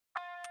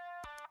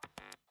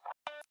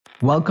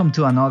Welcome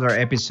to another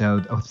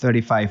episode of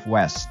 35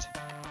 West.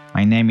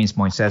 My name is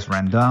Moises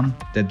Random,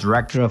 the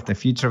director of the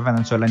Future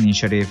Venezuela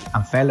Initiative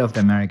and fellow of the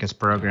Americas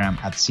program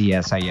at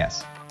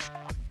CSIS. How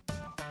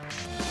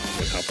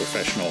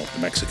professional the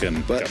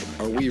Mexican government.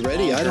 Are we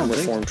ready? I don't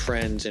reform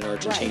trends in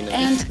Argentina. Right.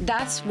 And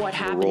that's what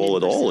happened. Role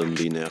at all in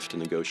the NAFTA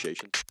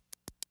negotiations.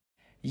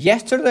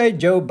 Yesterday,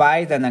 Joe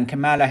Biden and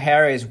Kamala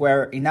Harris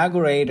were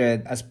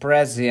inaugurated as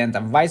president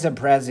and vice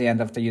president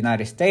of the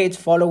United States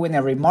following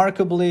a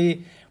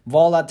remarkably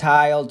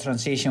volatile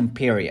transition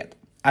period.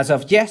 As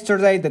of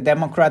yesterday, the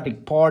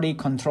Democratic Party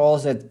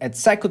controls the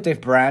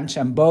executive branch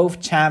and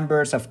both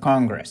chambers of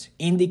Congress,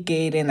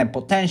 indicating a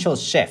potential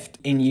shift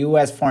in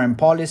U.S. foreign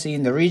policy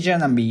in the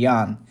region and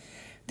beyond.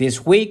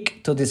 This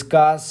week, to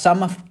discuss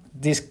some of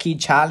these key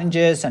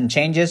challenges and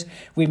changes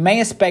we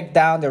may expect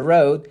down the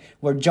road,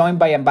 we're joined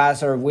by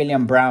Ambassador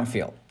William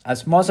Brownfield.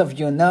 As most of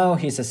you know,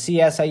 he's a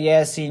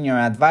CSIS senior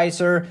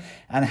advisor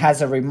and has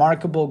a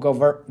remarkable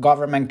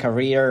government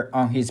career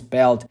on his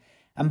belt.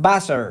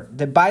 Ambassador,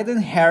 the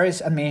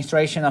Biden-Harris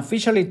administration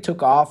officially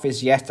took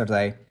office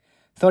yesterday,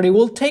 though it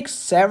will take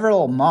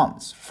several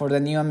months for the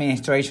new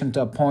administration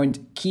to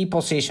appoint key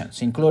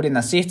positions, including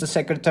Assistant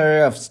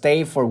Secretary of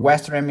State for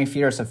Western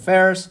Hemisphere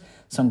Affairs,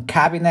 some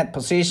cabinet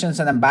positions,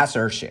 and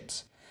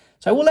ambassadorships.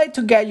 So I would like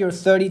to get your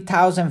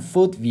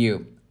 30,000-foot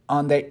view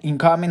on the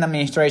incoming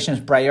administration's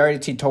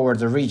priority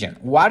towards the region.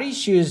 What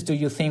issues do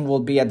you think will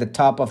be at the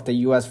top of the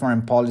U.S.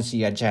 foreign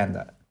policy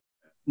agenda?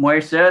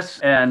 Moises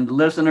and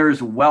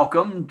listeners,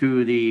 welcome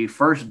to the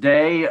first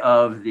day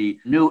of the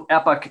new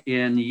epoch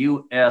in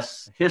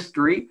U.S.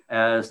 history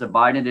as the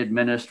Biden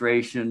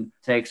administration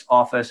takes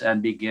office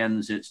and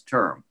begins its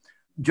term.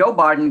 Joe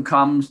Biden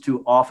comes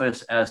to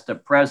office as the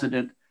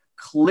president,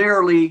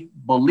 clearly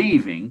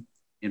believing,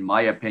 in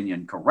my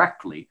opinion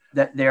correctly,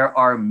 that there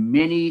are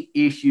many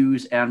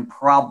issues and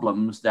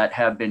problems that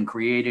have been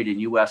created in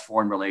U.S.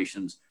 foreign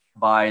relations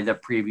by the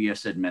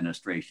previous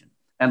administration.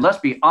 And let's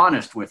be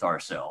honest with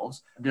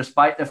ourselves,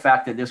 despite the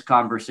fact that this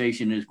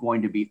conversation is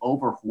going to be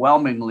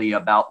overwhelmingly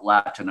about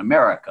Latin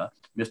America,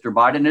 Mr.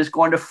 Biden is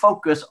going to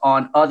focus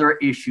on other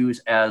issues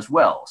as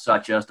well,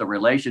 such as the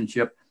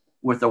relationship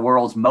with the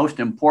world's most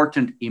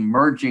important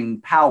emerging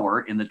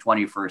power in the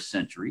 21st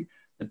century,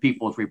 the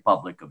People's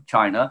Republic of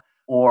China,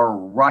 or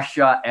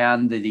Russia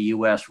and the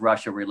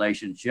U.S.-Russia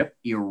relationship,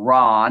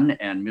 Iran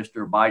and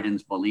Mr.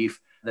 Biden's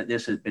belief that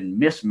this has been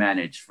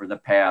mismanaged for the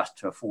past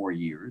 4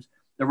 years,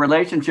 the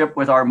relationship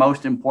with our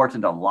most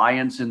important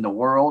alliance in the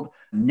world,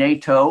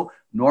 NATO,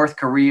 North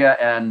Korea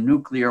and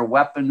nuclear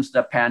weapons,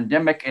 the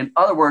pandemic. In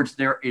other words,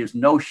 there is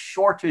no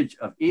shortage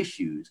of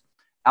issues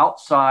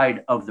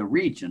outside of the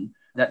region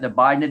that the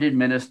Biden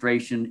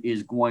administration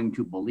is going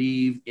to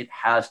believe it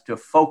has to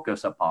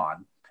focus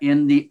upon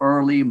in the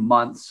early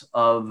months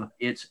of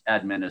its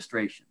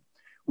administration.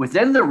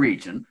 Within the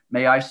region,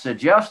 may I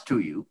suggest to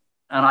you,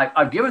 and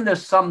I've given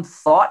this some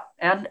thought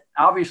and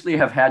obviously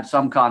have had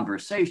some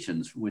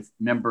conversations with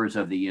members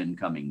of the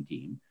incoming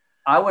team,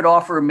 I would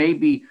offer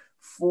maybe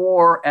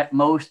 4, at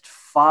most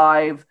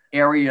 5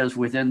 areas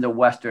within the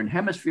Western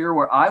Hemisphere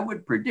where I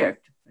would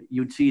predict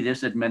you'd see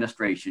this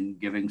administration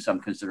giving some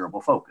considerable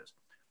focus.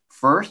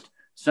 First,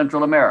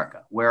 Central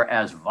America, where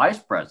as vice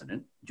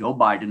president, Joe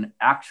Biden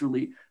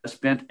actually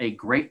spent a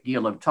great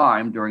deal of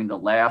time during the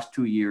last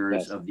 2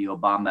 years of the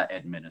Obama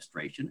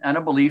administration and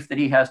a belief that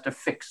he has to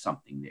fix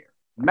something there.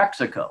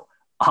 Mexico,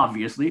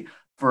 obviously,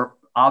 for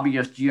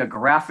obvious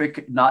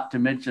geographic, not to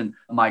mention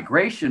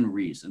migration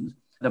reasons,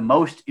 the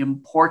most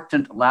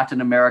important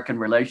Latin American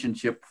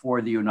relationship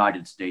for the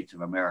United States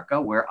of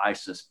America, where I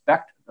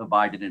suspect the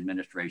Biden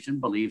administration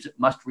believes it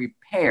must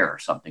repair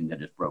something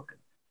that is broken.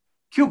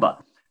 Cuba.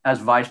 As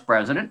vice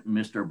president,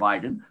 Mr.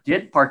 Biden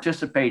did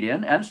participate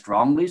in and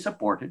strongly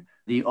supported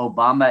the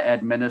Obama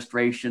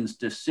administration's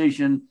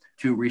decision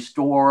to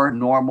restore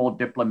normal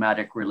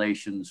diplomatic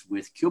relations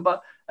with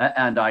Cuba.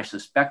 And I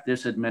suspect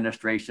this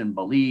administration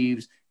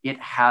believes it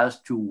has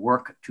to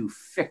work to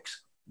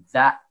fix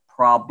that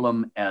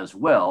problem as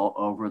well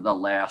over the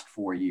last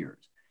 4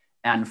 years.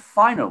 And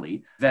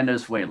finally,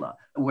 Venezuela,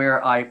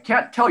 where I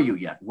can't tell you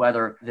yet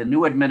whether the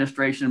new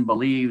administration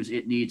believes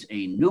it needs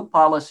a new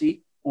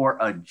policy or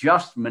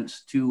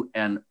adjustments to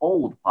an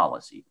old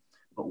policy.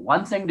 But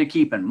one thing to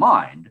keep in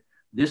mind,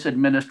 this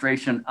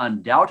administration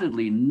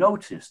undoubtedly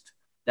noticed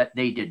that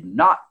they did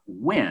not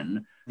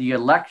win the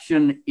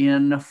election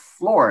in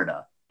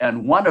Florida.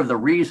 And one of the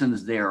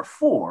reasons,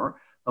 therefore,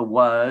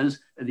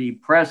 was the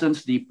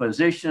presence, the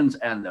positions,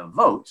 and the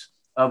votes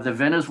of the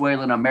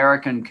Venezuelan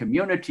American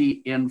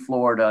community in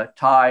Florida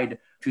tied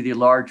to the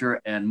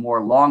larger and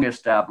more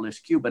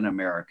long-established Cuban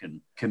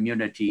American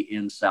community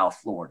in South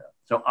Florida.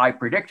 So I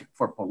predict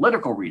for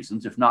political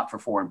reasons, if not for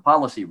foreign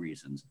policy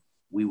reasons,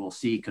 we will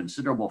see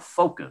considerable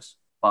focus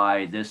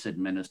by this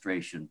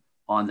administration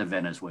on the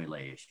Venezuela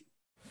issue.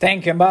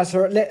 Thank you,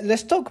 Ambassador.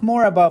 Let's talk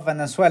more about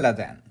Venezuela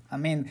then. I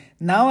mean,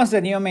 now as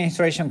the new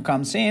administration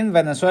comes in,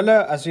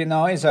 Venezuela, as you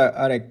know, is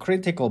at a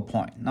critical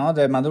point. No,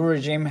 the Maduro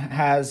regime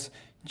has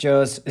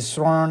just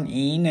sworn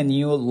in a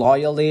new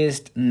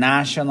loyalist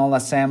National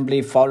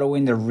Assembly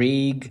following the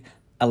rigged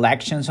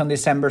elections on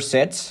December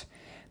 6th.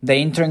 The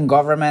interim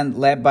government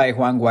led by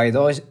Juan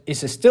Guaido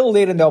is still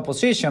leading the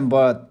opposition,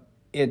 but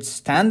its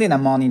standing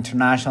among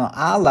international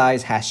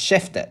allies has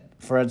shifted.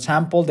 For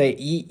example, the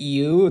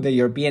EU, the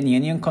European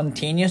Union,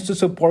 continues to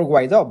support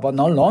Guaido, but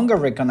no longer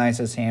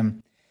recognizes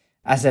him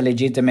as a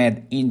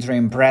legitimate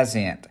interim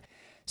president.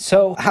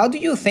 So how do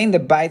you think the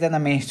Biden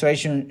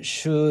administration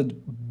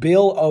should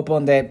build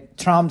upon the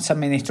Trump's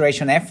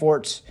administration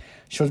efforts?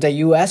 Should the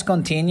U.S.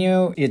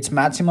 continue its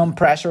maximum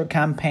pressure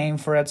campaign,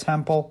 for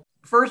example?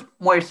 First,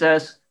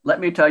 Moises, let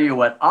me tell you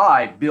what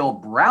I, Bill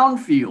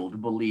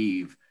Brownfield,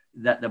 believe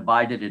that the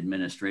Biden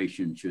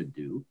administration should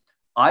do.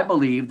 I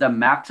believe the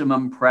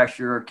maximum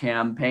pressure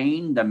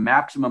campaign, the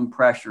maximum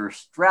pressure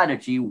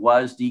strategy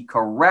was the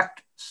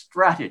correct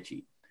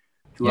strategy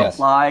to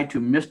apply to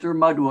Mr.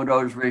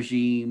 Maduro's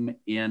regime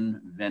in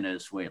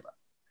Venezuela.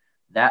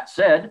 That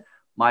said,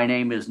 my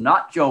name is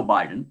not Joe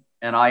Biden,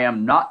 and I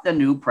am not the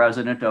new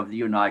president of the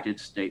United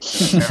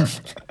States of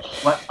America.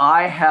 What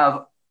I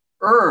have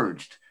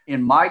urged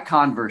in my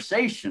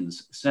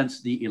conversations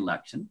since the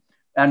election,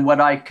 and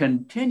what I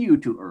continue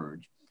to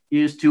urge,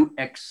 is to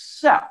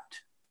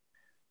accept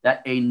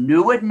that a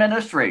new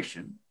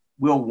administration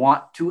will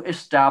want to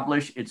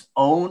establish its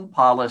own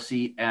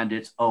policy and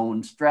its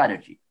own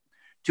strategy,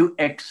 to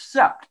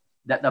accept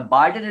that the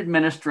Biden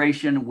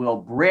administration will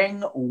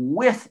bring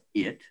with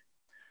it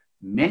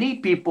many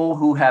people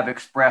who have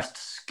expressed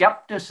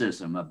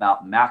skepticism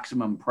about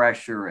maximum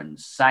pressure and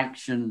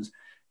sanctions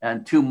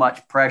and too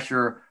much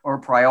pressure or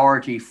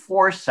priority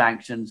for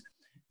sanctions,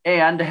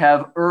 and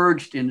have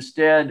urged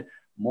instead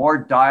more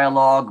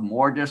dialogue,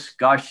 more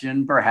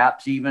discussion,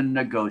 perhaps even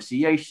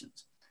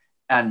negotiations.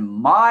 And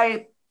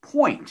my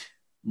point,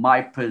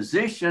 my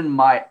position,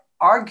 my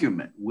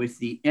argument with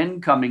the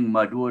incoming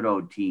Maduro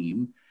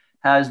team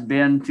has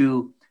been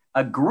to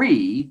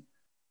agree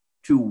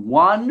to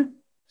one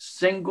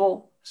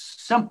single,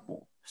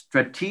 simple,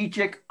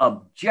 strategic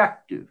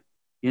objective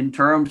in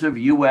terms of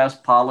U.S.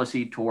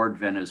 policy toward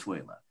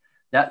Venezuela.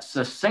 That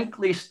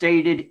succinctly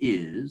stated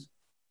is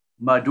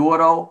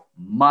Maduro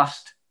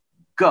must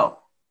go.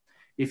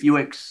 If you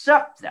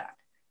accept that,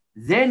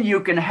 then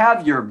you can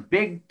have your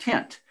big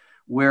tent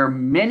where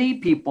many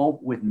people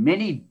with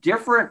many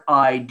different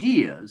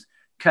ideas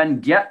can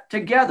get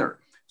together.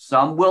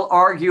 Some will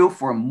argue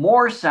for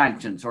more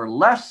sanctions or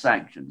less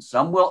sanctions.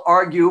 Some will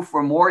argue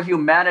for more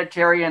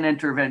humanitarian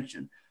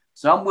intervention.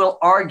 Some will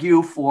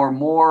argue for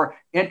more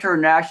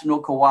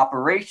international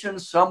cooperation.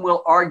 Some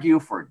will argue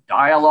for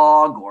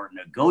dialogue or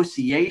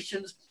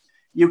negotiations.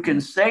 You can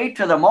say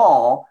to them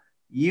all,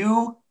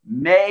 you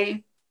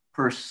may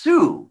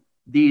pursue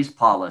these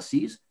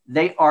policies.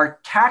 They are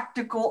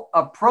tactical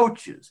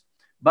approaches,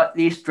 but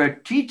the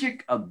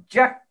strategic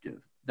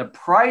objective, the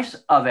price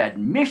of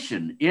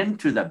admission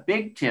into the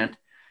big tent,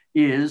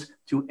 is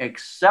to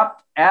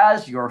accept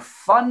as your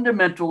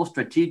fundamental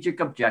strategic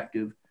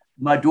objective,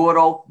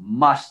 Maduro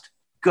must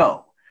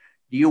go.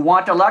 Do you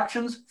want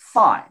elections?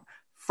 Fine.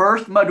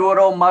 First,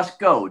 Maduro must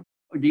go.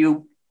 Do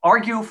you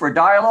argue for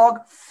dialogue?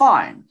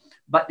 Fine.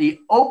 But the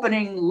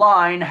opening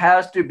line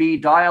has to be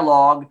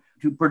dialogue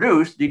to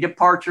produce the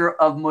departure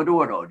of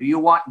Maduro. Do you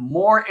want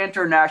more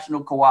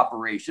international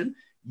cooperation?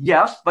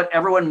 Yes, but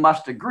everyone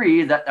must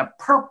agree that the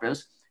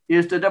purpose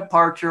is the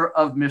departure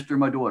of Mr.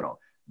 Maduro.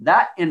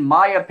 That, in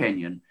my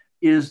opinion,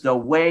 is the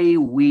way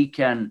we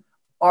can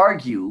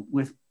argue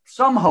with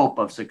some hope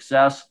of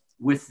success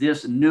with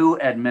this new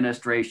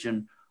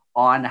administration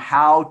on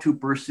how to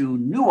pursue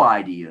new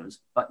ideas,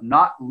 but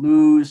not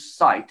lose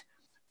sight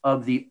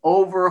of the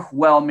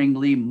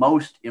overwhelmingly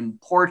most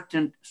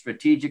important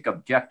strategic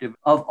objective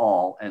of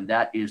all, and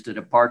that is the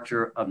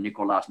departure of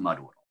Nicolas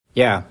Maduro.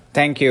 Yeah,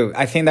 thank you.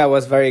 I think that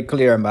was very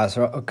clear,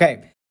 Ambassador.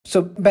 Okay,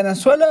 so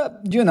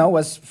Venezuela,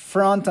 was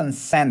front and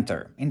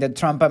center in the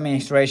Trump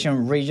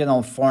administration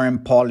regional foreign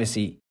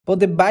policy. But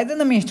the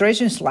Biden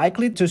administration is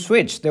likely to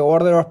switch the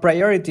order of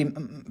priority,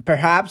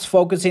 perhaps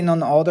focusing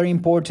on other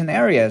important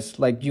areas.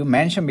 Like you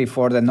mentioned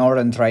before, the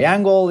Northern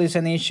Triangle is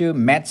an issue.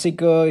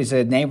 Mexico is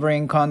a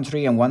neighboring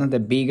country and one of the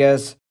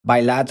biggest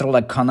bilateral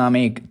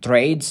economic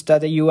trades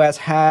that the U.S.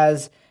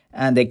 has.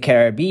 And the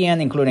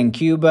Caribbean, including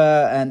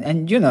Cuba,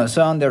 and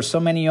so on. There's so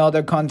many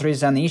other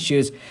countries and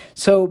issues.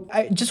 So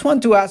I just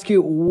want to ask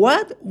you,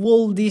 what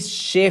will this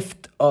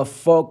shift of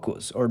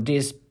focus or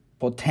this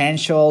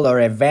potential or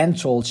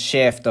eventual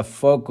shift of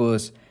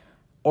focus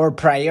or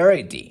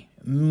priority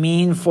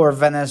mean for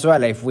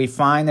Venezuela if we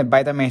find the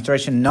Biden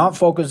administration not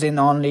focusing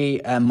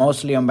only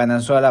mostly on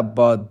Venezuela,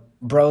 but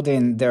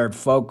broaden their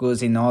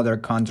focus in other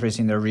countries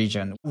in the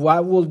region?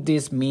 What will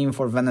this mean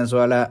for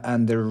Venezuela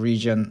and the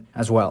region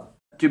as well?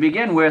 To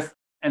begin with,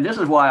 and this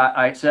is why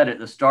I said at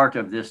the start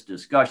of this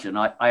discussion,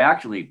 I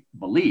actually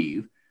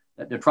believe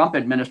that the Trump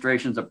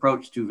administration's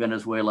approach to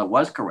Venezuela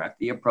was correct,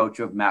 the approach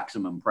of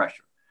maximum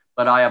pressure.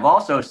 But I have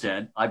also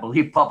said, I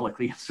believe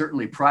publicly,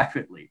 certainly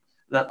privately,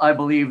 that I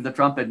believe the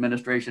Trump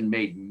administration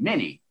made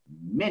many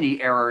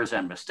many errors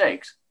and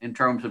mistakes in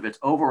terms of its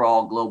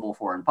overall global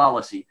foreign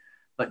policy.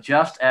 But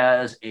just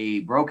as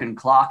a broken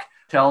clock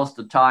tells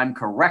the time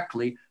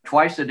correctly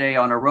twice a day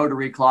on a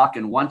rotary clock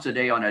and once a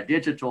day on a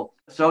digital,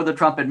 so the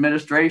Trump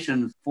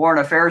administration's foreign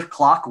affairs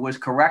clock was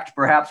correct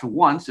perhaps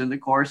once in the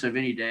course of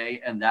any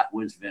day, and that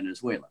was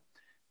Venezuela.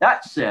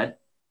 That said,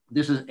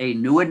 this is a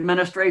new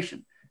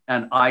administration,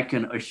 and I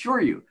can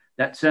assure you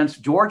that since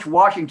George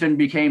Washington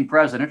became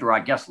president, or I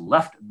guess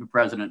left the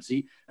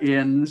presidency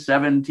in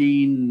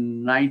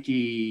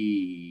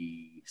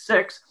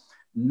 1796,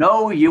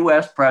 no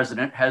U.S.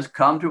 president has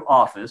come to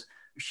office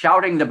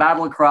shouting the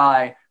battle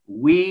cry,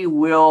 "We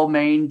will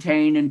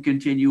maintain and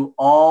continue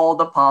all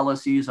the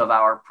policies of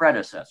our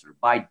predecessor."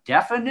 By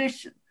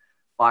definition,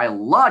 by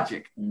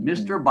logic,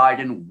 Mr.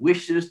 Biden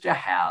wishes to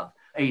have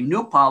a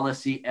new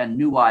policy and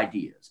new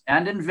ideas.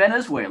 And in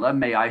Venezuela,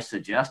 may I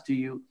suggest to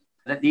you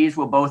that these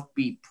will both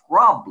be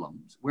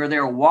problems where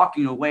they're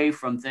walking away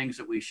from things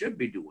that we should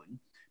be doing,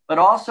 but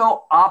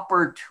also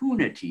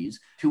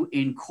opportunities to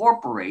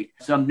incorporate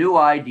some new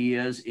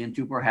ideas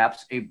into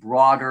perhaps a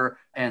broader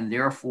and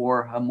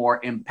therefore a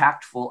more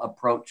impactful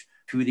approach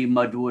to the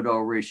Maduro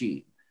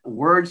regime.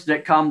 Words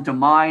that come to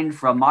mind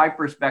from my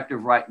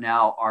perspective right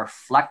now are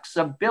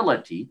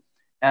flexibility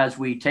as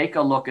we take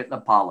a look at the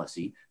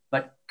policy,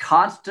 but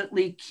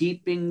constantly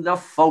keeping the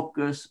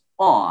focus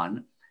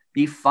on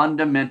the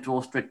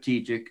fundamental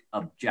strategic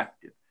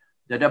objective.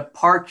 The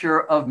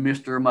departure of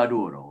Mr.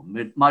 Maduro.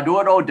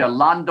 Maduro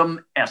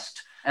delandum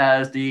est,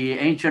 as the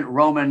ancient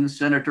Roman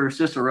senator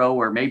Cicero,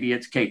 or maybe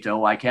it's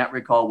Cato, I can't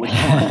recall which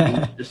one,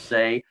 used to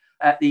say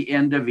at the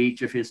end of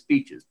each of his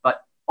speeches.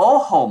 But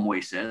ojo,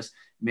 Moises,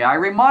 may I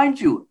remind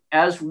you,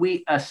 as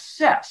we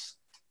assess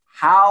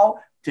how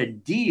to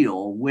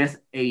deal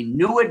with a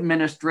new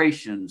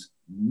administration's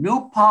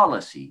new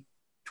policy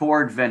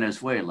toward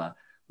Venezuela,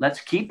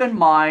 let's keep in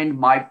mind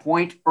my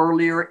point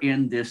earlier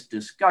in this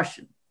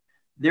discussion.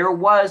 There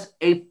was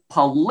a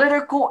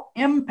political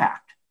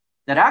impact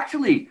that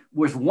actually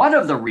was one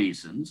of the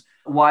reasons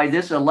why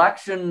this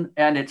election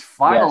and its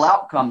final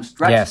outcome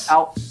stretched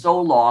out so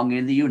long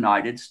in the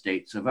United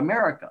States of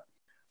America.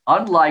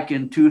 Unlike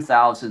in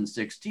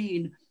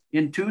 2016,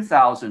 in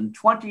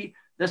 2020,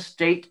 the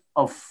state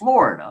of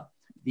Florida,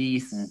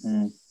 the,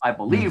 I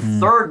believe,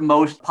 third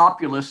most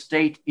populous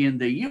state in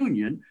the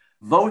union,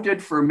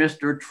 voted for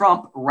Mr.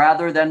 Trump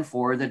rather than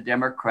for the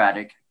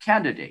Democratic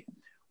candidate.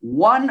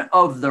 One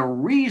of the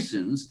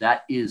reasons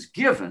that is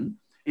given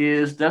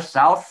is the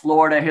South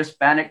Florida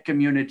Hispanic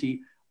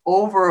community,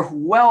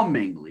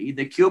 overwhelmingly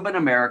the Cuban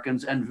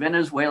Americans and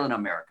Venezuelan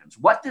Americans.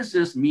 What does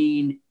this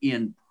mean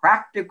in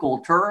practical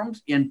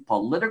terms, in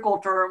political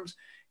terms?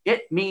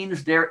 It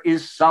means there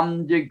is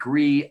some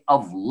degree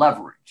of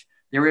leverage.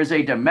 There is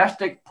a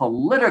domestic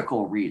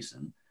political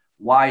reason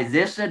why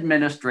this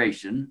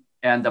administration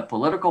and the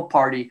political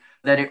party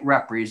that it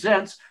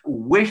represents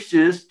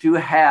wishes to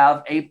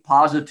have a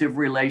positive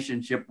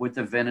relationship with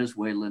the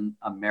Venezuelan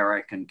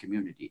American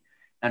community.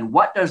 And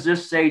what does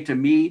this say to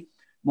me?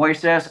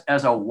 Moises,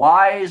 as a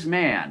wise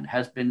man,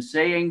 has been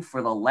saying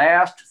for the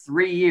last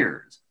 3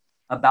 years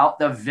about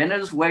the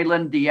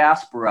Venezuelan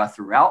diaspora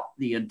throughout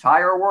the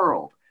entire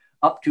world,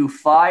 up to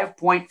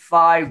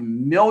 5.5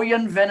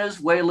 million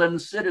Venezuelan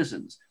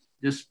citizens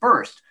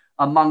dispersed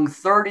among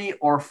 30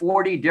 or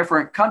 40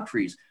 different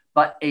countries,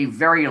 but a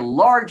very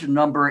large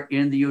number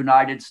in the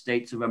United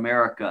States of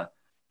America.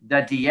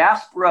 The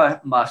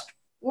diaspora must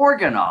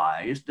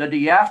organize. The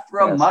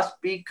diaspora must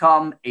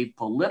become a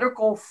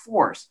political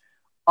force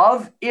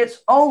of its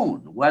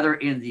own, whether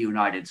in the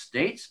United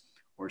States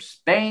or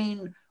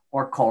Spain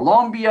or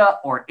Colombia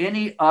or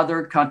any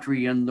other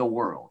country in the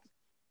world.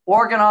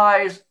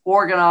 Organize,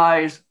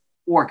 organize,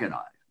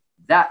 organize.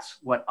 That's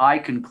what I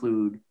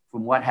conclude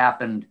from what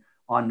happened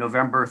on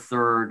November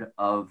 3rd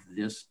of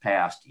this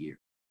past year.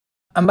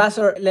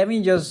 Ambassador, let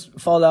me just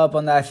follow up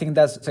on that. I think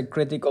that's a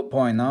critical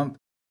point, no?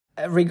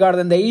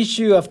 Regarding the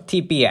issue of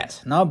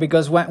TPS, no?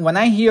 Because when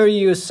I hear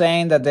you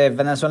saying that the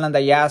Venezuelan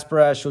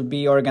diaspora should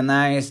be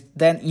organized,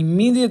 then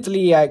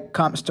immediately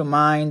comes to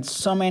mind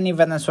so many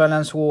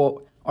Venezuelans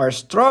who are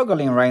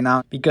struggling right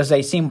now because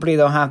they simply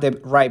don't have the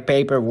right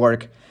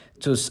paperwork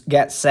to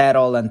get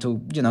settled and to,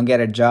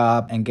 get a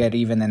job and get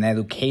even an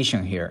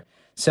education here.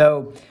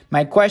 So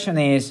my question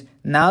is,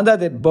 now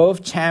that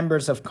both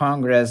chambers of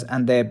Congress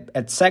and the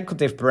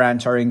executive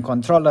branch are in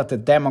control of the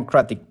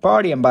Democratic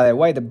Party, and by the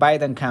way, the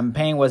Biden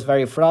campaign was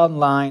very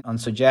frontline on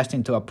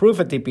suggesting to approve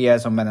a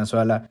TPS on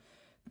Venezuela,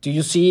 do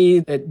you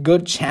see a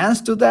good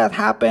chance to that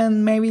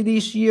happen maybe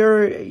this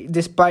year,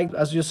 despite,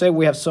 as you say,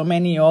 we have so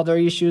many other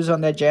issues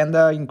on the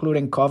agenda,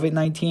 including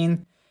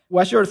COVID-19?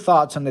 What's your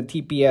thoughts on the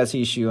TPS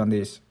issue on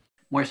this?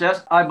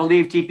 Moises, I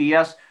believe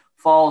TPS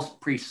falls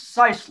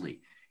precisely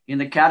in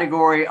the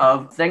category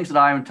of things that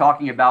I am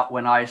talking about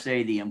when I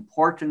say the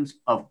importance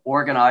of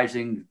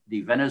organizing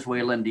the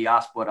Venezuelan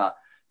diaspora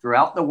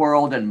throughout the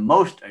world and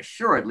most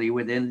assuredly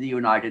within the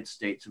United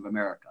States of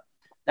America.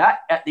 That,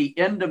 at the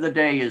end of the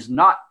day, is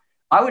not,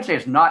 I would say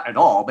it's not at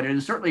all, but it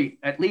is certainly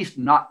at least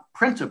not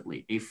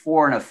principally a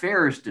foreign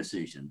affairs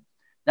decision.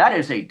 That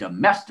is a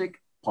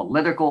domestic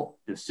political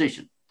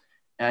decision.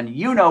 And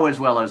you know as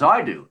well as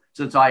I do,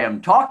 since I am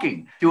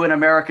talking to an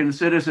American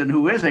citizen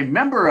who is a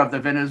member of the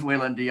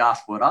Venezuelan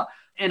diaspora,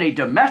 in a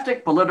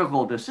domestic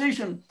political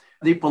decision,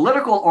 the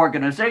political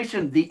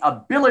organization, the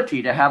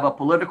ability to have a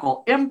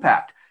political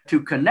impact,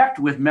 to connect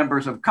with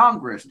members of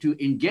Congress, to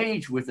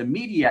engage with the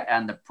media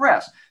and the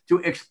press, to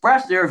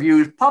express their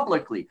views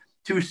publicly,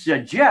 to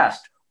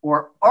suggest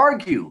or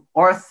argue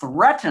or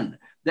threaten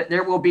that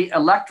there will be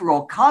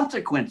electoral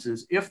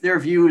consequences if their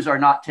views are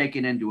not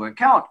taken into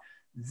account.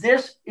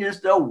 This is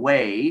the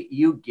way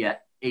you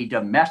get a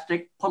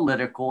domestic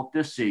political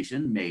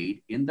decision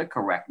made in the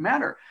correct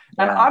manner.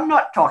 And I'm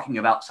not talking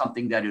about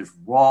something that is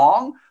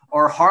wrong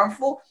or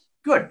harmful.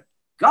 Good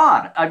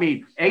God. I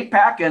mean,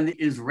 AIPAC and the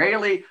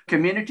Israeli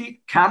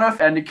community,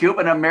 CANF and the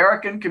Cuban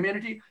American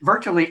community,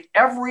 virtually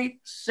every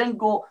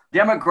single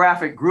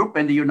demographic group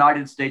in the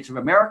United States of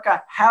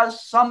America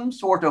has some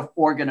sort of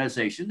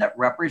organization that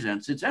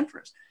represents its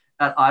interests.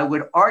 And I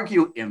would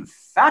argue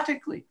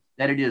emphatically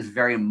that it is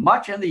very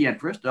much in the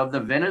interest of the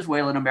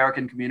Venezuelan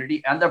American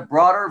community and the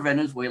broader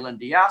Venezuelan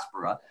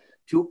diaspora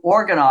to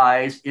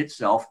organize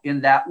itself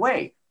in that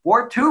way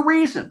for two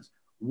reasons.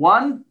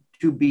 One,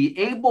 to be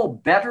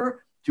able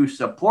better to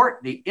support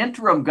the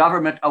interim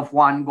government of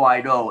Juan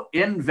Guaido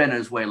in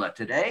Venezuela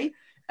today,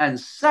 and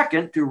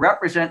second, to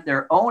represent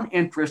their own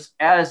interests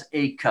as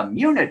a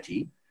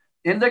community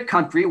in the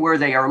country where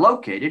they are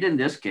located, in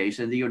this case,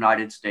 in the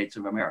United States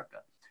of America.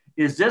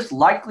 Is this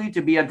likely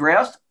to be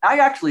addressed? I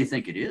actually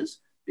think it is,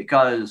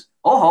 because,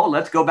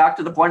 let's go back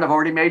to the point I've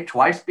already made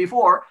twice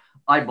before.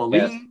 I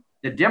believe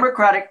the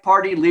Democratic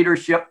Party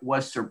leadership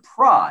was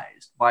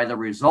surprised by the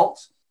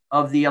results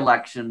of the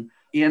election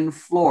in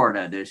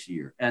Florida this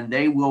year, and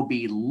they will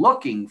be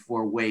looking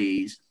for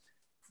ways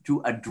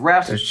to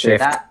address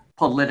that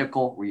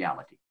political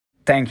reality.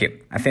 Thank you.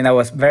 I think that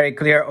was very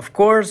clear. Of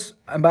course,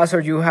 Ambassador,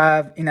 you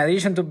have, in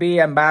addition to being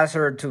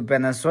ambassador to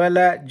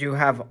Venezuela, you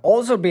have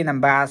also been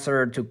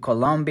ambassador to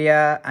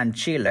Colombia and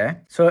Chile.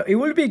 So it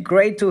would be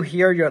great to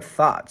hear your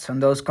thoughts on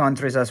those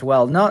countries as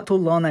well. Not too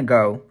long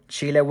ago,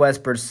 Chile was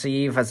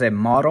perceived as a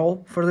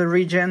model for the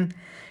region.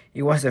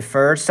 It was the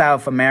first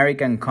South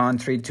American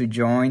country to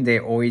join the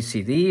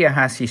OECD and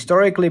has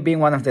historically been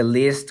one of the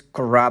least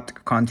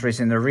corrupt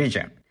countries in the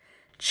region.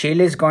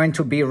 Chile is going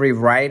to be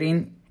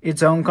rewriting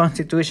its own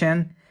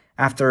constitution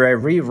after a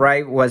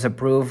rewrite was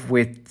approved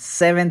with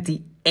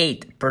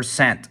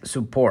 78%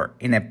 support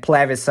in a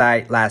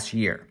plebiscite last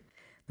year.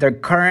 Their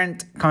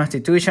current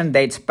constitution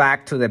dates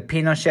back to the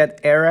Pinochet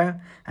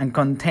era and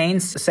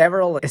contains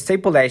several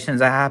stipulations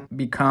that have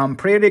become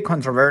pretty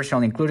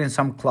controversial, including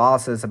some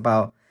clauses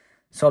about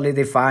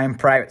solidifying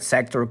private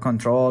sector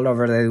control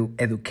over the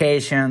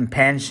education,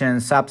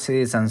 pensions,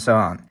 subsidies, and so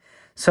on.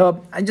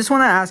 So I just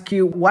want to ask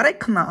you, what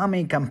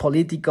economic and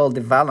political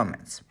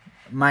developments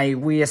might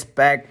we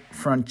expect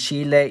from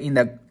Chile in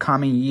the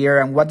coming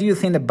year? And what do you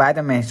think the Biden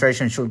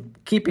administration should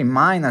keep in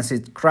mind as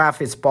it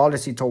crafts its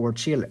policy toward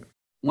Chile?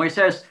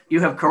 Moises,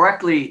 you have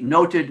correctly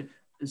noted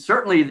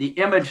certainly the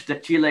image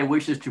that Chile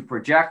wishes to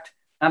project,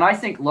 and I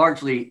think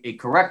largely a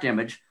correct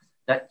image,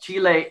 that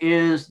Chile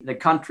is the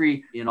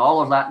country in all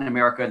of Latin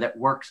America that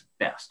works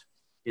best.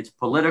 Its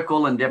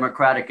political and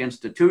democratic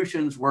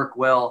institutions work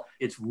well.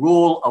 Its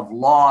rule of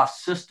law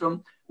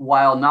system,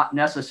 while not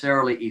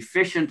necessarily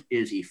efficient,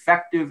 is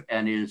effective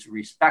and is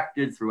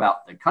respected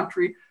throughout the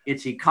country.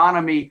 Its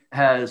economy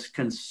has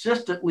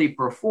consistently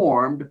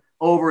performed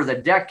over the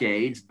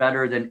decades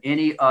better than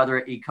any other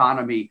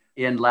economy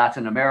in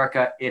Latin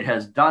America. It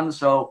has done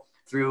so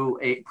through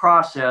a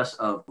process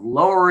of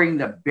lowering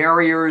the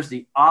barriers,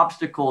 the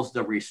obstacles,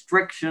 the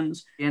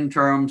restrictions in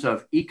terms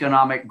of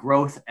economic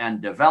growth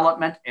and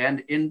development and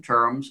in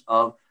terms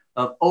of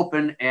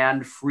open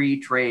and free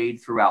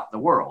trade throughout the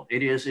world.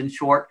 It is, in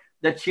short,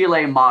 the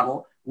Chile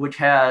model, which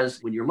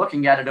has, when you're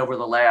looking at it over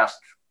the last,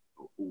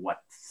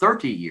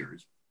 30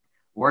 years,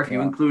 or if you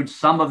include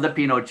some of the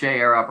Pinochet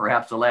era,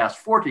 perhaps the last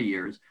 40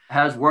 years,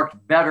 has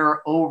worked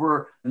better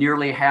over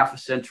nearly half a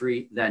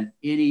century than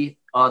any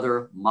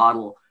other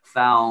model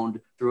found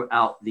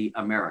throughout the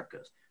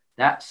Americas.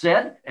 That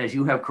said, as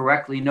you have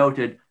correctly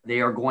noted,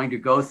 they are going to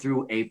go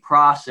through a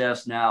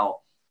process now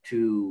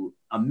to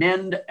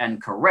amend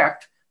and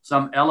correct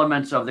some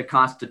elements of the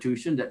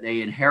Constitution that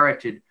they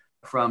inherited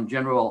from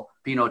General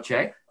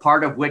Pinochet,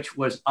 part of which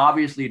was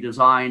obviously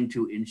designed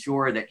to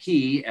ensure that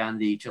he and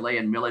the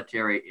Chilean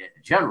military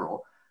in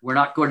general were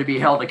not going to be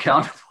held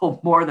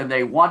accountable more than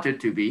they wanted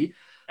to be,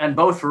 and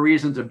both for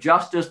reasons of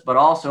justice, but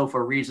also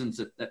for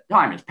reasons that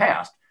time has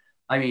passed.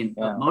 I mean,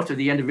 most of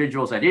the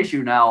individuals at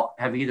issue now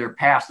have either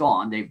passed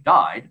on, they've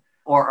died,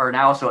 or are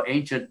now so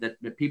ancient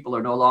that people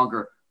are no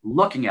longer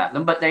looking at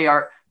them, but they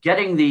are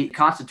getting the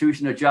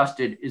Constitution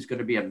adjusted is going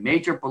to be a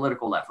major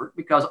political effort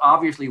because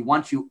obviously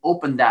once you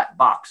open that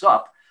box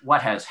up,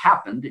 what has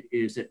happened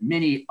is that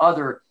many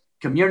other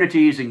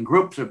communities and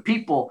groups of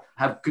people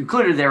have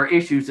concluded there are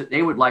issues that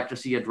they would like to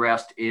see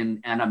addressed in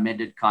an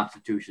amended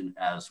Constitution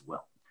as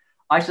well.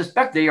 I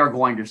suspect they are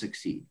going to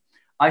succeed.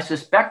 I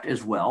suspect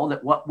as well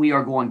that what we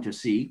are going to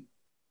see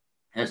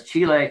as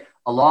Chile,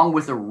 along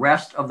with the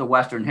rest of the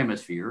Western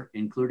Hemisphere,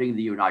 including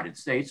the United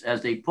States,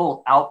 as they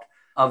pull out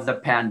of the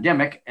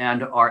pandemic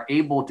and are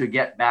able to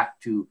get back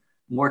to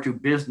more to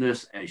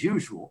business as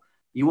usual,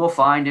 you will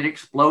find an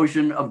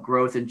explosion of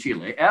growth in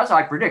Chile, as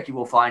I predict you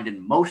will find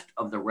in most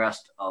of the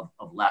rest of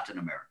Latin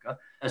America,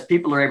 as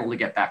people are able to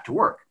get back to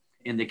work.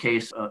 In the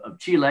case of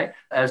Chile,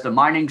 as the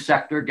mining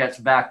sector gets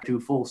back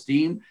to full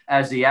steam,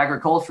 as the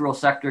agricultural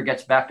sector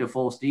gets back to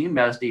full steam,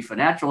 as the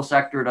financial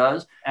sector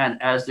does, and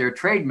as their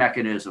trade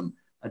mechanism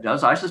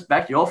does, I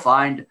suspect you'll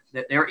find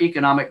that their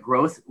economic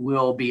growth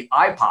will be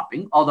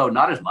eye-popping, although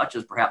not as much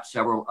as perhaps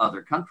several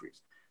other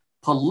countries.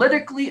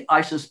 Politically,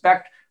 I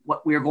suspect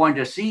what we're going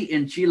to see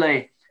in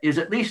Chile is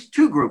at least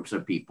two groups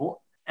of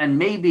people, and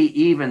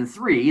maybe even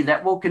three,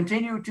 that will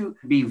continue to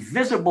be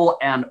visible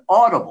and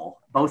audible,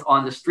 both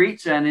on the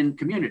streets and in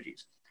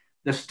communities.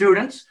 The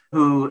students,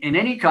 who in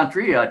any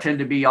country tend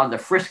to be on the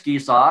frisky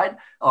side,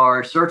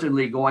 are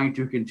certainly going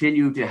to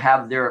continue to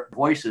have their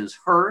voices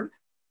heard.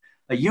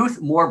 The youth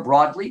more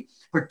broadly,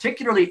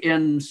 particularly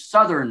in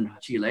southern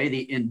Chile,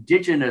 the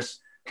indigenous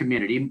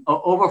community,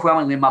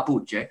 overwhelmingly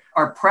Mapuche,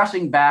 are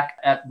pressing back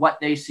at what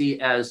they see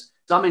as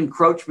some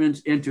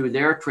encroachments into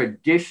their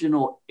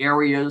traditional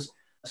areas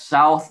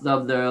south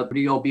of the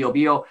Rio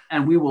Biobío.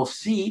 And we will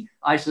see,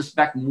 I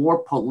suspect, more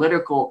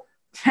political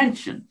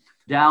tension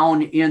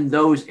down in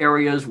those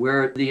areas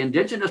where the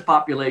indigenous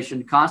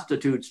population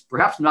constitutes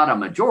perhaps not a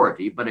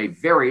majority, but a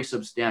very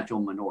substantial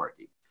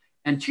minority.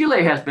 And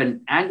Chile has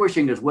been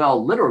anguishing as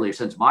well, literally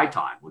since my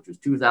time, which was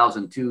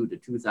 2002 to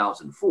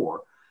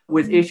 2004,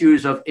 with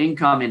issues of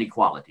income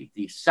inequality,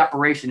 the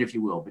separation, if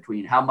you will,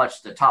 between how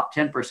much the top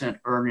 10%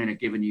 earn in a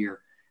given year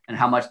and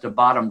how much the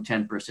bottom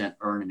 10%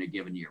 earn in a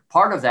given year.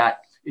 Part of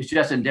that is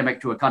just endemic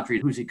to a country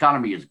whose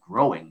economy is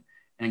growing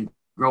and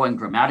growing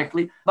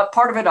dramatically. But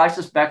part of it, I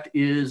suspect,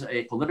 is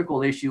a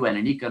political issue and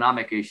an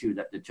economic issue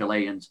that the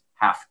Chileans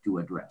have to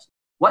address.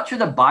 What should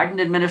the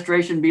Biden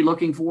administration be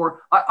looking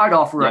for? I'd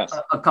offer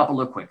a couple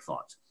of quick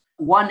thoughts.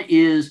 One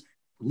is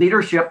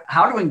leadership,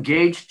 how to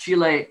engage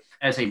Chile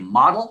as a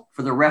model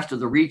for the rest of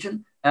the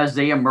region as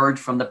they emerge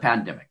from the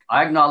pandemic.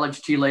 I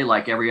acknowledge Chile,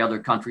 like every other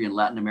country in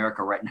Latin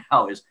America right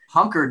now, is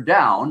hunkered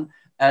down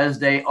as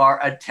they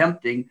are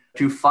attempting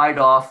to fight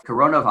off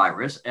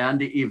coronavirus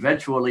and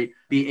eventually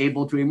be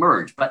able to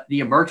emerge. But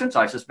the emergence,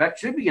 I suspect,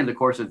 should be in the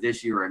course of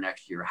this year or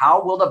next year.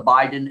 How will the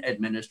Biden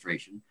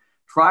administration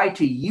try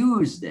to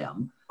use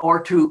them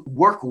or to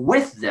work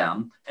with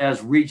them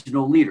as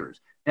regional leaders?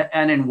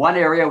 And in one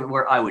area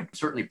where I would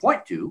certainly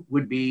point to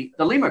would be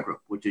the Lima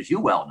Group, which, as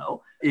you well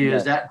know,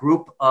 is that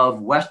group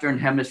of Western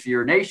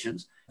Hemisphere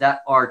nations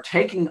that are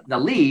taking the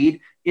lead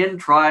in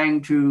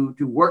trying to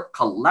work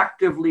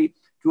collectively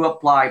to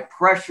apply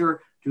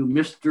pressure to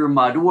Mr.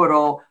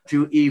 Maduro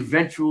to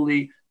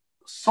eventually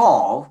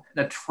solve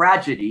the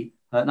tragedy,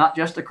 not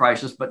just the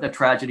crisis, but the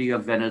tragedy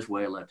of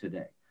Venezuela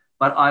today.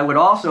 But I would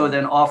also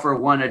then offer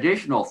one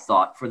additional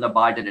thought for the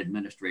Biden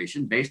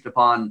administration based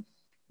upon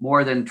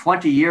more than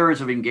 20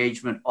 years of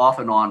engagement off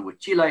and on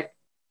with Chile.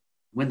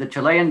 When the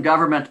Chilean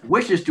government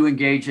wishes to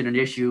engage in an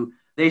issue,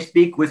 they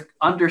speak with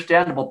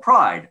understandable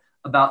pride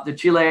about the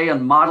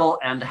Chilean model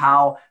and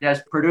how it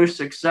has produced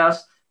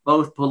success,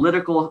 both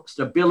political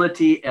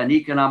stability and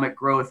economic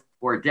growth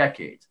for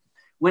decades.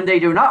 When they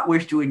do not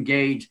wish to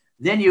engage,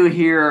 then you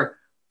hear,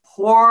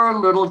 poor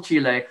little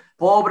Chile,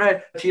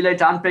 pobre Chile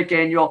tan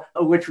pequeño,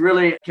 which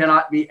really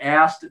cannot be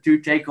asked to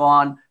take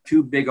on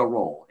too big a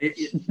role.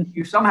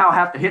 You somehow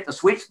have to hit the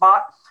sweet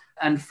spot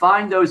and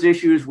find those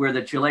issues where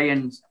the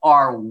Chileans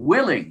are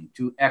willing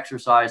to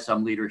exercise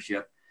some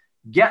leadership,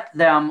 get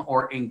them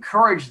or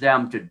encourage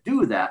them to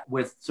do that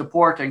with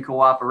support and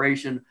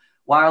cooperation,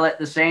 while at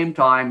the same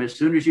time, as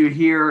soon as you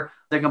hear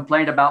the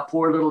complaint about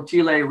poor little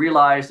Chile,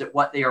 realize that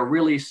what they are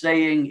really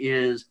saying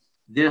is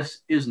this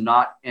is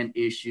not an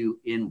issue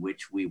in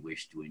which we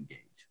wish to engage.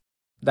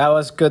 That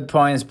was a good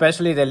point,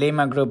 especially the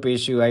Lima Group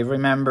issue. I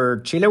remember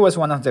Chile was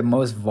one of the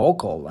most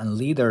vocal and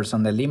leaders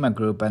on the Lima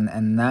Group,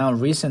 and now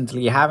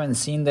recently haven't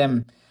seen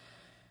them,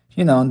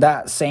 in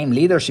that same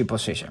leadership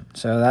position.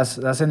 So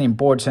that's an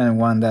important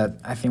one that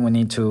I think we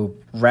need to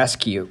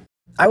rescue.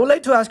 I would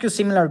like to ask you a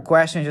similar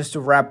question just to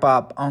wrap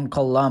up on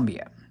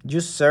Colombia. You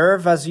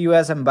served as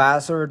U.S.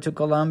 ambassador to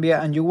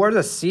Colombia, and you were the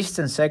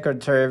Assistant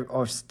Secretary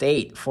of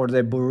State for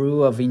the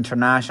Bureau of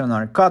International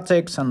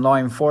Narcotics and Law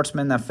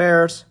Enforcement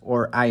Affairs,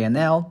 or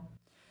INL.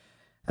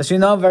 As you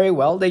know very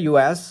well, the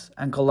U.S.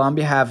 and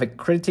Colombia have a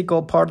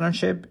critical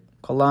partnership.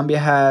 Colombia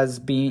has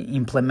been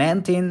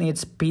implementing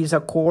its peace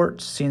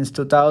accords since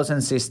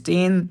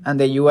 2016, and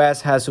the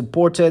U.S. has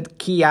supported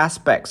key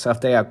aspects of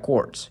the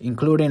accords,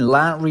 including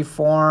land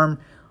reform,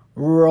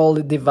 rural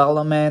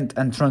development,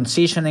 and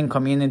transitioning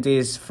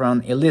communities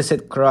from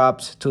illicit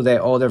crops to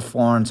the other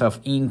forms of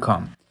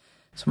income.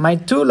 So my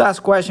two last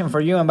questions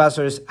for you,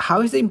 ambassadors,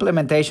 how is the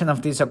implementation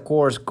of these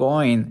accords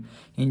going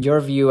in your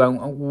view,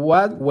 and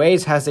what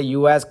ways has the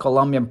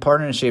U.S.-Colombian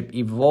partnership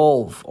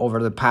evolved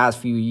over the past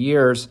few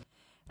years,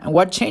 and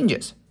what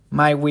changes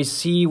might we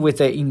see with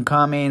the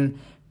incoming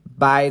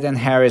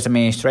Biden-Harris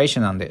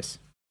administration on this?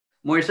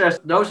 Moises,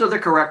 those are the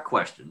correct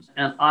questions.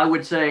 And I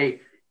would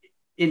say,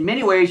 in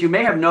many ways, you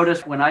may have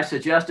noticed when I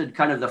suggested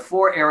kind of the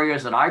four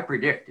areas that I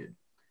predicted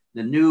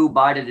the new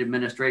Biden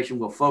administration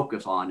will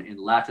focus on in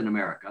Latin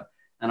America.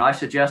 And I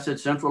suggested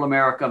Central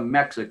America,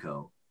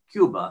 Mexico,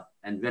 Cuba,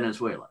 and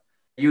Venezuela.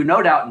 You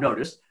no doubt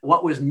noticed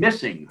what was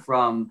missing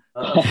from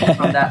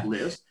that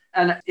list.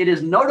 And it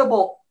is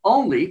notable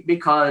only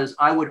because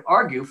I would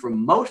argue for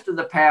most of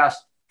the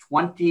past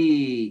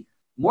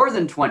more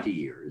than 20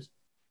 years,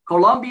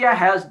 Colombia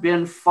has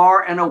been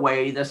far and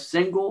away the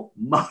single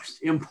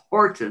most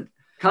important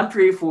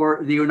country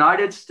for the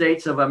United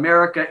States of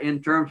America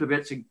in terms of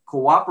its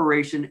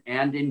cooperation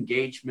and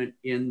engagement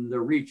in the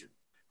region,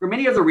 for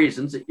many of the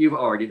reasons that you've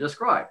already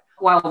described.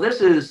 While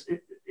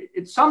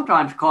it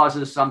sometimes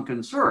causes some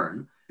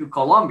concern to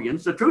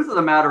Colombians, the truth of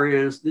the matter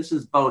is this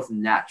is both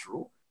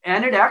natural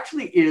and it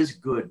actually is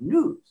good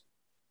news.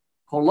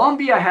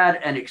 Colombia had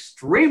an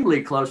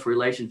extremely close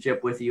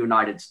relationship with the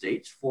United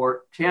States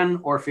for 10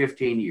 or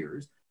 15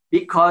 years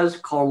because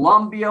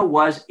Colombia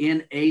was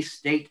in a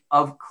state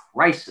of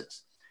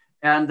crisis.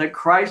 And the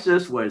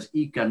crisis was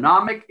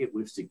economic, it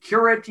was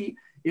security,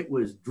 it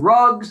was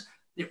drugs,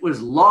 it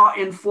was law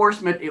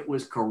enforcement, it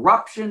was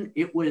corruption,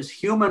 it was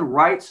human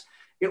rights.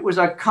 It was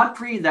a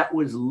country that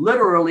was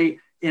literally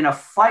in a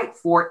fight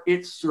for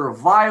its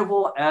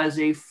survival as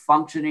a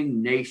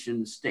functioning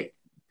nation state.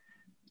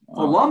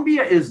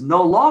 Colombia is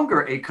no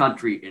longer a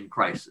country in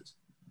crisis.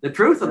 The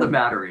truth of the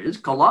matter is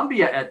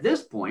Colombia at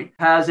this point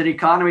has an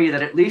economy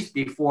that at least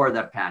before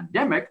the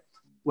pandemic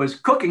was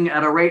cooking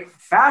at a rate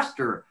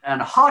faster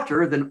and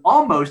hotter than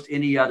almost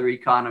any other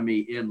economy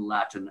in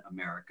Latin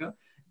America.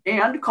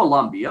 And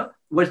Colombia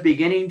was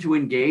beginning to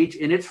engage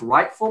in its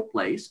rightful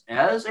place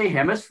as a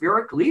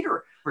hemispheric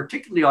leader,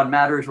 particularly on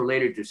matters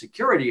related to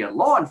security and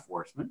law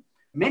enforcement.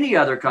 Many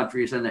other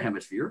countries in the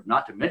hemisphere,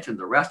 not to mention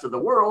the rest of the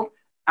world,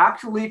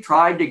 actually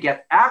tried to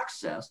get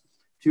access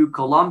to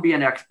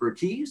Colombian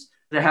expertise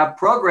to have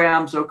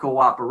programs of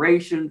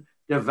cooperation,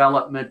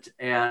 development,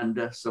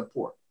 and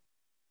support.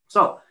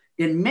 So,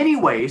 in many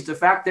ways, the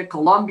fact that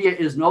Colombia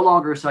is no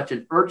longer such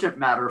an urgent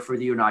matter for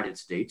the United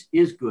States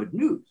is good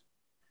news.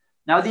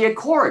 Now, the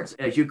Accords,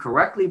 as you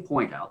correctly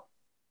point out,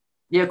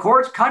 the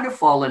Accords kind of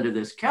fall into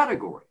this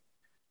category.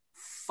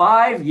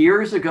 5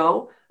 years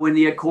ago, when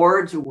the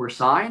Accords were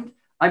signed,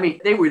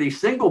 they were the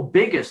single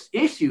biggest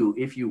issue,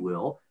 if you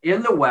will,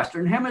 in the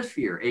Western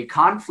Hemisphere, a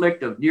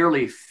conflict of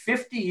nearly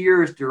 50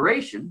 years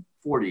duration,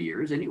 40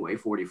 years anyway,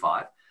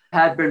 45,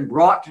 had been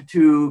brought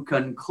to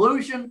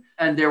conclusion,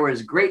 and there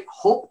was great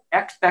hope,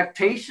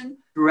 expectation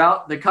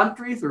throughout the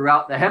country,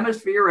 throughout the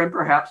hemisphere, and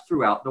perhaps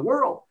throughout the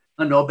world.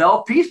 A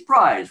Nobel Peace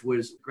Prize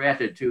was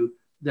granted to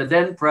the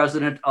then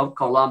president of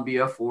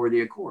Colombia for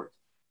the Accords.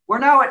 We're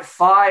now at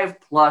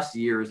 5+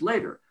 years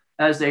later.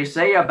 As they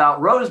say about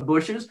rose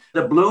bushes,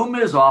 the bloom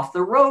is off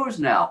the rose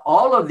now.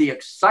 All of the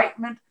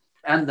excitement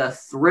and the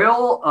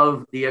thrill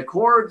of the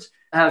Accords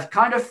have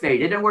kind of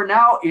faded, and we're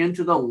now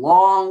into the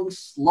long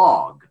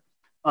slog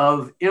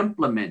of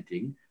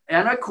implementing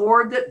an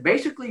accord that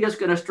basically is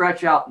going to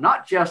stretch out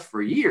not just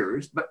for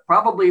years, but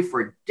probably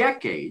for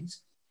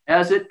decades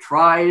as it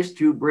tries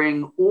to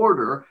bring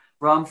order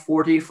from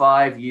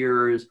 45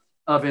 years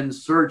of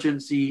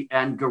insurgency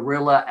and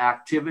guerrilla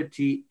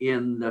activity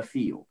in the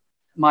field.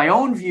 My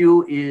own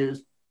view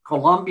is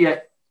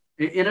Colombia,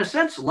 in a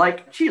sense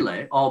like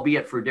Chile,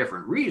 albeit for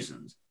different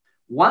reasons,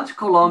 once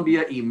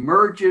Colombia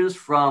emerges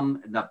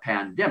from the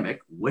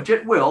pandemic, which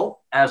it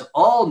will, as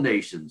all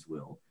nations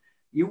will,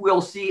 you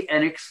will see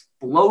an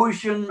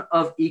explosion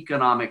of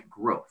economic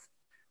growth.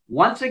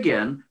 Once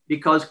again,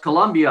 because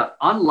Colombia,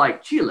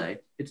 unlike Chile,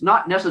 it's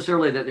not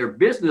necessarily that their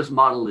business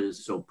model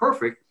is so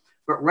perfect,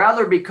 but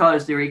rather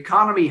because their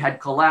economy had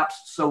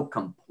collapsed so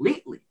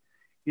completely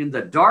in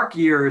the dark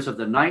years of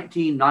the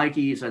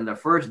 1990s and the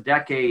first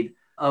decade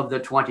of the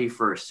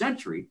 21st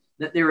century,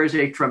 that there is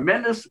a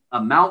tremendous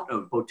amount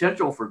of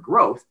potential for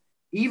growth,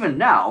 even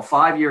now,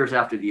 5 years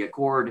after the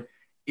Accord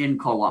in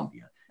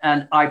Colombia.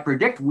 And I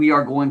predict we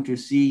are going to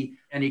see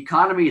an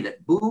economy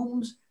that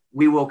booms.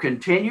 We will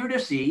continue to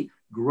see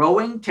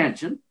growing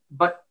tension,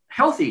 but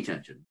healthy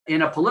tension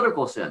in a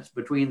political sense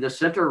between the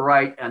center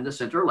right and the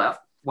center left,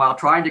 while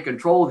trying to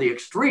control the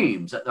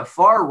extremes at the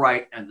far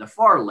right and the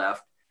far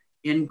left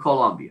in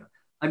Colombia.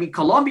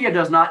 Colombia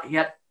does not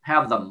yet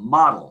have the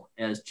model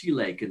as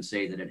Chile can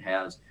say that it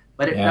has,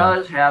 but it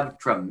does have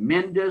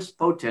tremendous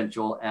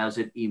potential as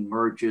it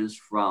emerges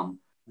from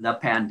the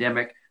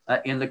pandemic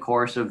in the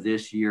course of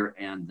this year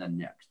and the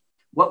next.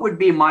 What would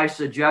be my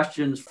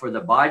suggestions for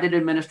the Biden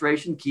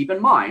administration? Keep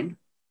in mind,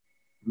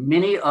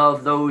 many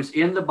of those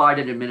in the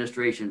Biden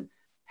administration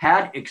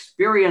had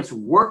experience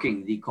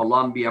working the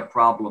Colombia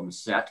problem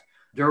set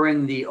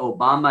during the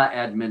Obama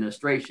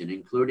administration,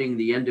 including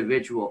the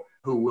individual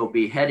who will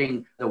be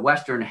heading the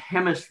Western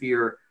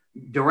Hemisphere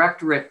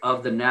Directorate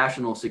of the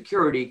National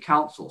Security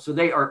Council. So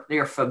they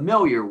are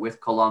familiar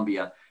with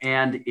Colombia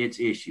and its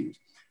issues.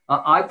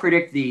 I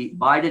predict the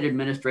Biden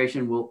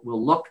administration will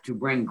look to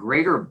bring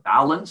greater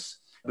balance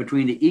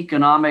between the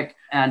economic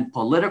and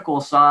political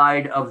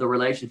side of the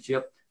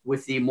relationship.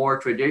 with the more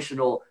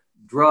traditional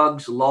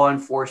drugs, law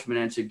enforcement,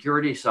 and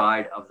security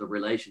side of the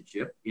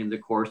relationship in the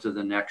course of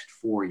the next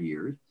 4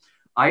 years.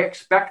 I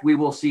expect we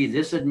will see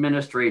this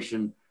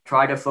administration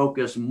try to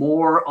focus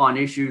more on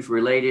issues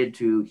related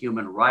to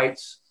human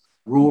rights,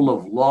 rule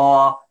of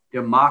law,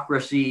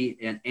 democracy,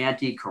 and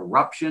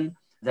anti-corruption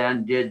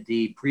than did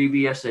the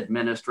previous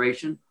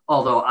administration.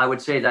 Although I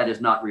would say that is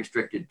not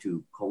restricted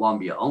to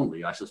Colombia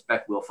only. I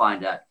suspect we'll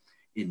find that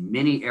in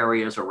many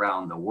areas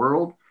around the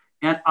world.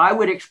 And I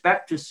would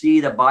expect to see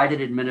the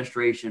Biden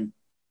administration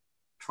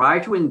try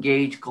to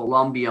engage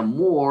Colombia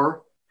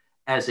more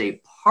as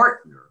a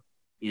partner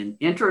in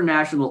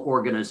international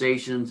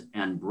organizations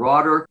and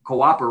broader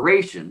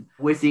cooperation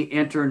with the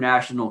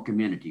international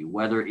community,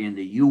 whether in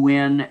the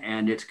UN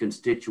and its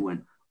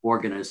constituent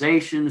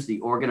organizations,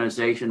 the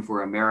Organization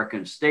for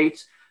American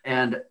States,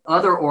 and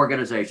other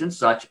organizations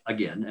such,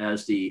 again,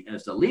 as the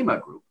Lima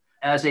Group,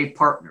 as a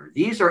partner.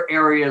 These are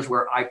areas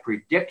where I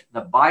predict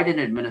the Biden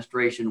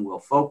administration will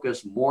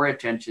focus more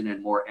attention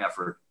and more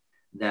effort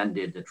than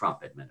did the Trump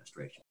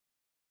administration.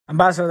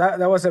 Ambassador,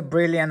 that was a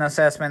brilliant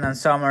assessment and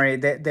summary.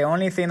 The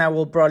only thing I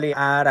will probably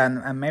add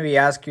and maybe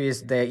ask you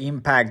is the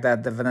impact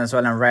that the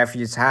Venezuelan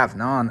refugees have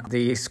on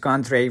this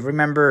country.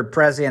 Remember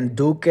President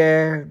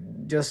Duque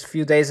just a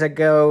few days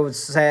ago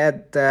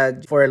said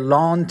that for a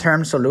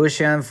long-term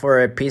solution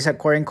for a peace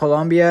accord in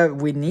Colombia,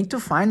 we need to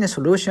find a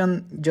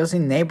solution just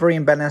in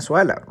neighboring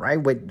Venezuela, right?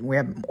 We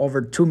have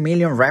over 2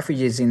 million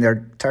refugees in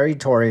their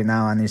territory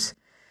now, and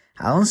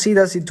I don't see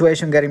that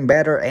situation getting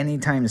better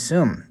anytime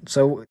soon.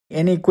 So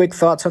any quick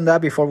thoughts on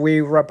that before we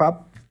wrap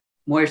up?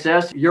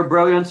 Moises, your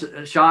brilliance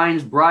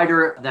shines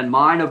brighter than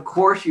mine. Of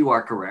course you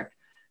are correct,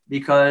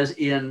 because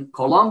in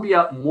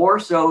Colombia, more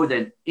so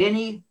than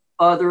any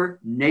other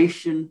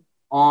nation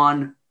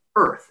on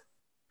earth,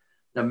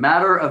 the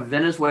matter of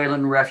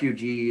Venezuelan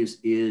refugees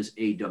is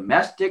a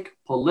domestic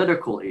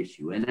political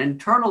issue, an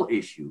internal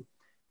issue,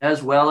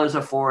 as well as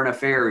a foreign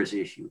affairs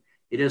issue.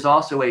 It is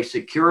also a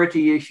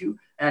security issue,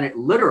 and it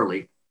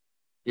literally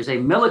is a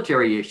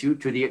military issue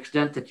to the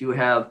extent that you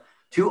have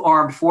two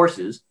armed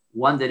forces,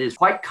 one that is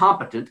quite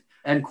competent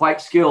and quite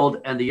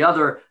skilled, and the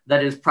other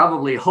that is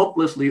probably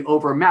hopelessly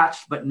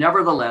overmatched, but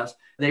nevertheless,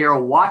 they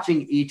are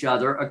watching each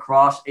other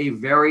across a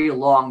very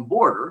long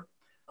border,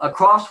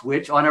 across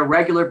which on a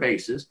regular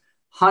basis,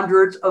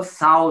 hundreds of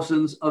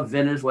thousands of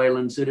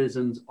Venezuelan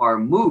citizens are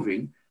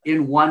moving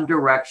in one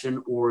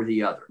direction or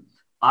the other.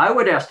 I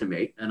would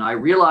estimate, and I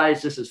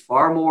realize this is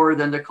far more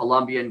than the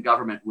Colombian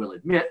government will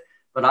admit,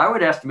 but I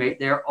would estimate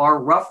there are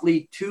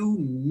roughly 2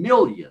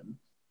 million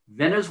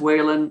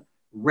Venezuelan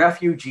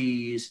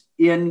refugees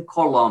in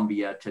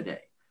Colombia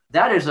today.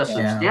 That is a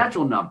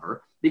substantial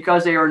number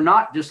because they are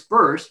not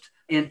dispersed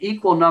in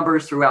equal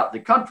numbers throughout the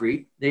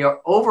country. They are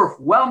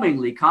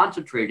overwhelmingly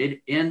concentrated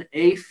in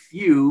a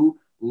few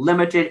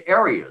limited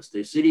areas,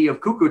 the city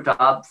of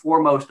Cucuta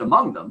foremost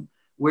among them,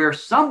 where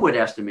some would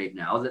estimate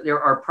now that there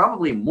are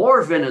probably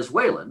more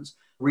Venezuelans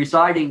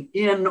residing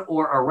in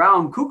or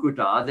around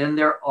Cucuta than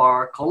there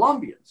are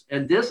Colombians.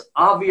 And this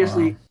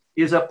obviously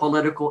is a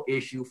political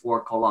issue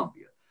for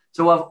Colombia.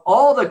 So of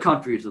all the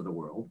countries of the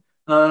world,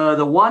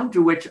 the one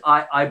to which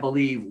I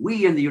believe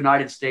we in the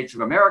United States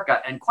of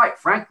America, and quite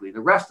frankly, the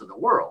rest of the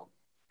world,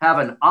 have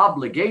an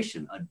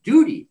obligation, a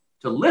duty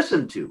to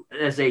listen to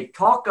as they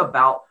talk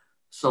about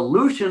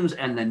solutions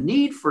and the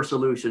need for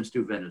solutions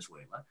to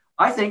Venezuela,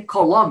 I think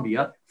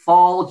Colombia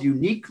falls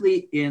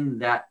uniquely in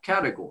that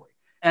category.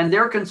 And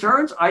their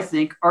concerns, I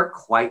think, are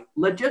quite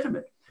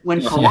legitimate.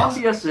 When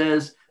Colombia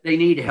says they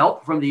need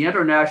help from the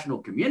international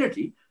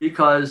community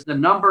because the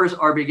numbers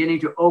are beginning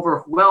to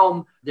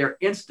overwhelm their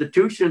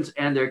institutions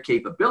and their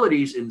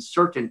capabilities in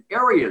certain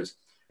areas,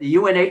 the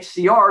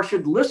UNHCR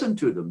should listen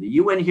to them. The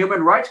UN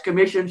Human Rights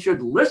Commission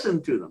should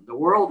listen to them. The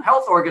World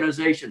Health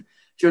Organization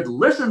should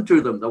listen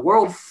to them. The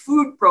World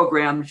Food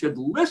Program should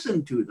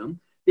listen to them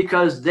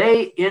because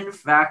they, in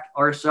fact,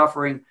 are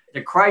suffering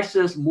the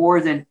crisis more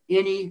than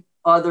any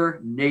other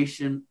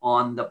nation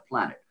on the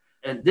planet.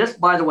 And this,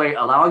 by the way,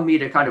 allowing me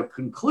to kind of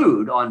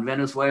conclude on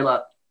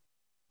Venezuela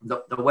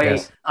the way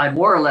I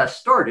more or less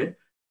started,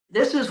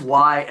 this is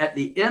why at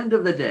the end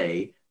of the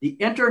day, the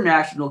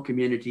international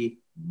community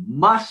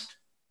must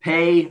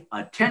pay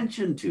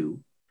attention to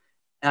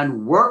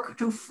and work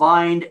to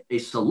find a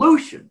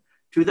solution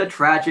to the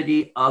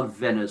tragedy of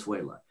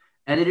Venezuela.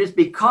 And it is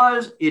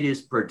because it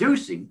is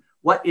producing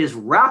what is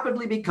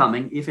rapidly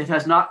becoming, if it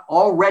has not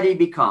already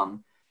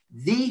become,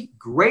 the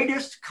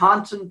greatest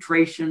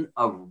concentration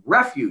of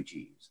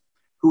refugees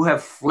who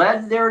have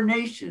fled their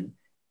nation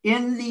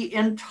in the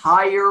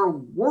entire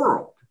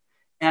world.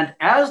 And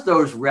as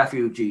those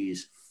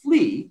refugees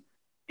flee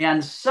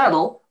and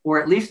settle,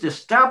 or at least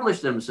establish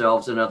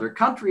themselves in other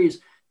countries,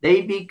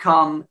 they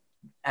become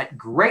at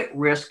great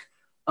risk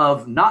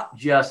of not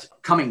just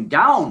coming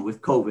down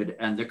with COVID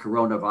and the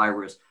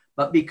coronavirus,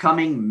 but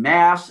becoming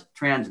mass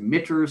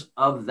transmitters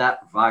of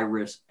that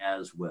virus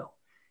as well.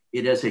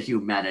 It is a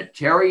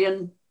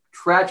humanitarian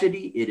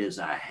tragedy. It is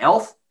a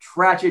health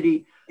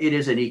tragedy. It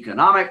is an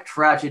economic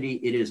tragedy.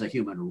 It is a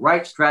human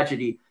rights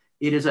tragedy.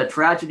 It is a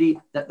tragedy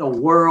that the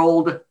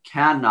world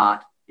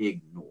cannot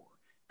ignore.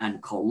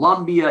 And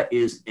Colombia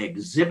is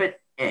Exhibit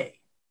A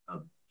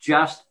of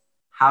just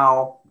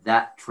how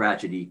that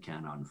tragedy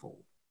can unfold.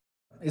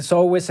 It's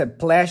always a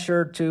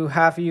pleasure to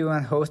have you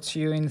and host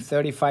you in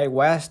 35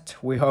 West.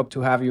 We hope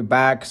to have you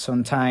back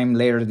sometime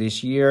later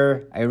this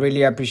year. I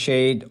really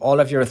appreciate all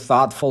of your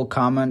thoughtful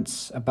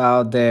comments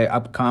about the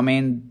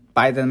upcoming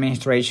Biden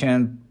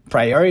administration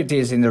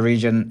priorities in the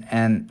region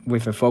and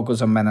with a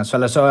focus on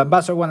Venezuela. So,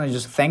 Ambassador, I want to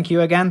just thank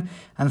you again,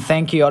 and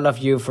thank you all of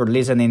you for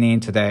listening in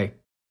today.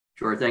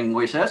 Sure thing,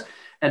 Moises.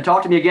 And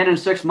talk to me again in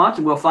 6 months,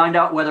 and we'll find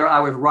out whether I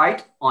was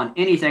right on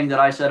anything that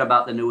I said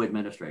about the new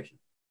administration.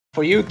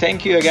 For you,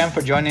 thank you again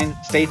for joining.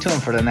 Stay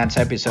tuned for the next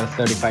episode of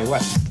 35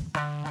 West.